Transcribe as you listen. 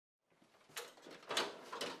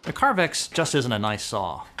The Carvex just isn't a nice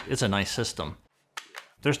saw, it's a nice system.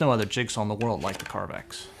 There's no other jigsaw in the world like the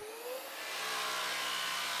Carvex.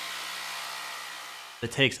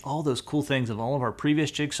 It takes all those cool things of all of our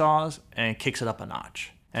previous jigsaws and kicks it up a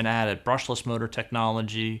notch. And added brushless motor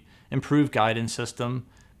technology, improved guidance system,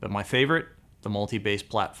 but my favorite, the multi-base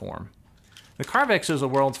platform. The Carvex is the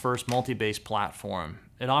world's first multi-base platform.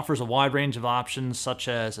 It offers a wide range of options such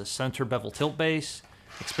as a center bevel tilt base,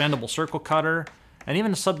 expandable circle cutter, and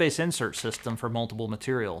even a sub-base insert system for multiple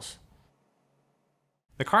materials.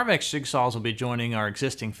 The Carvex jigsaws will be joining our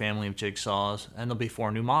existing family of jigsaws, and there'll be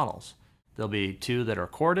 4 new models. There'll be 2 that are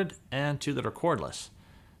corded and 2 that are cordless.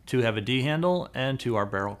 2 have a D handle and 2 are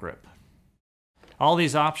barrel grip. All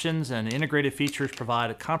these options and integrated features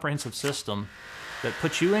provide a comprehensive system that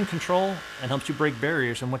puts you in control and helps you break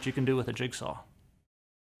barriers in what you can do with a jigsaw.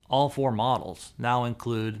 All 4 models now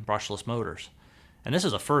include brushless motors. And this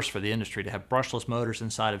is a first for the industry to have brushless motors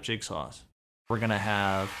inside of jigsaws. We're going to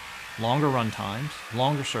have longer run times,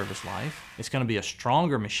 longer service life. It's going to be a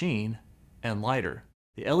stronger machine and lighter.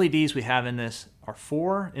 The LEDs we have in this are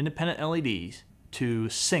 4 independent LEDs to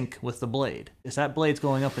sync with the blade. As that blade's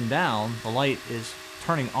going up and down, the light is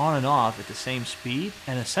turning on and off at the same speed,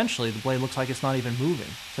 and essentially the blade looks like it's not even moving.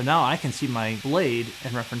 So now I can see my blade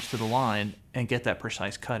in reference to the line and get that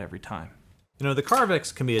precise cut every time. You know, the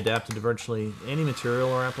Carvex can be adapted to virtually any material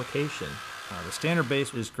or application. The standard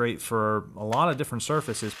base is great for a lot of different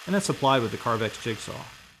surfaces, and it's supplied with the Carvex jigsaw.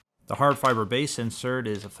 The hard fiber base insert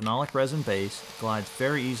is a phenolic resin base. It glides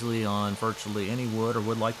very easily on virtually any wood or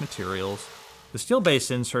wood-like materials. The steel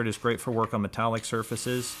base insert is great for work on metallic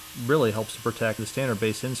surfaces. It really helps to protect the standard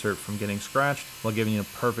base insert from getting scratched while giving you a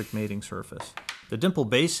perfect mating surface. The dimple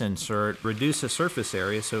base insert reduces surface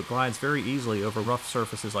area so it glides very easily over rough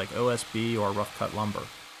surfaces like OSB or rough cut lumber.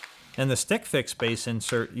 And the stick fix base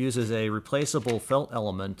insert uses a replaceable felt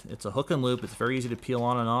element. It's a hook and loop, it's very easy to peel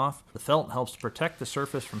on and off. The felt helps to protect the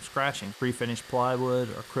surface from scratching pre-finished plywood,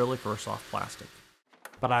 acrylic, or soft plastic.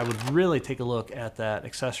 But I would really take a look at that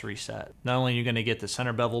accessory set. Not only are you going to get the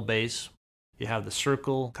center bevel base, you have the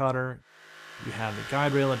circle cutter, you have the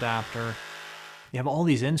guide rail adapter, you have all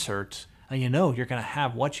these inserts, and you know you're going to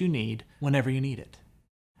have what you need whenever you need it.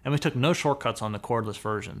 And we took no shortcuts on the cordless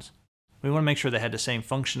versions. We want to make sure they had the same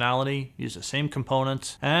functionality, use the same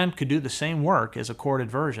components, and could do the same work as a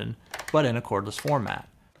corded version, but in a cordless format.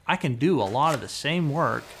 I can do a lot of the same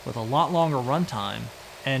work with a lot longer runtime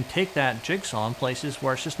and take that jigsaw in places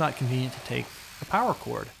where it's just not convenient to take a power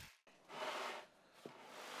cord.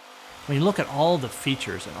 When you look at all the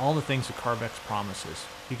features and all the things that Carvex promises,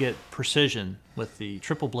 you get precision with the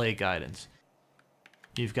triple blade guidance.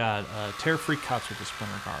 You've got tear-free cuts with the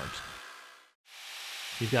splinter guards.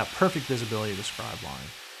 You've got perfect visibility of the scribe line.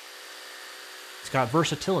 It's got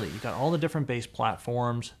versatility. You've got all the different base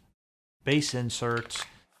platforms, base inserts.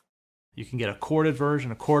 You can get a corded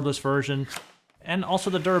version, a cordless version, and also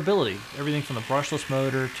the durability. Everything from the brushless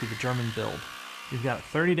motor to the German build. You've got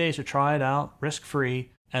 30 days to try it out,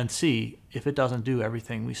 risk-free, and see if it doesn't do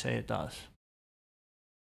everything we say it does.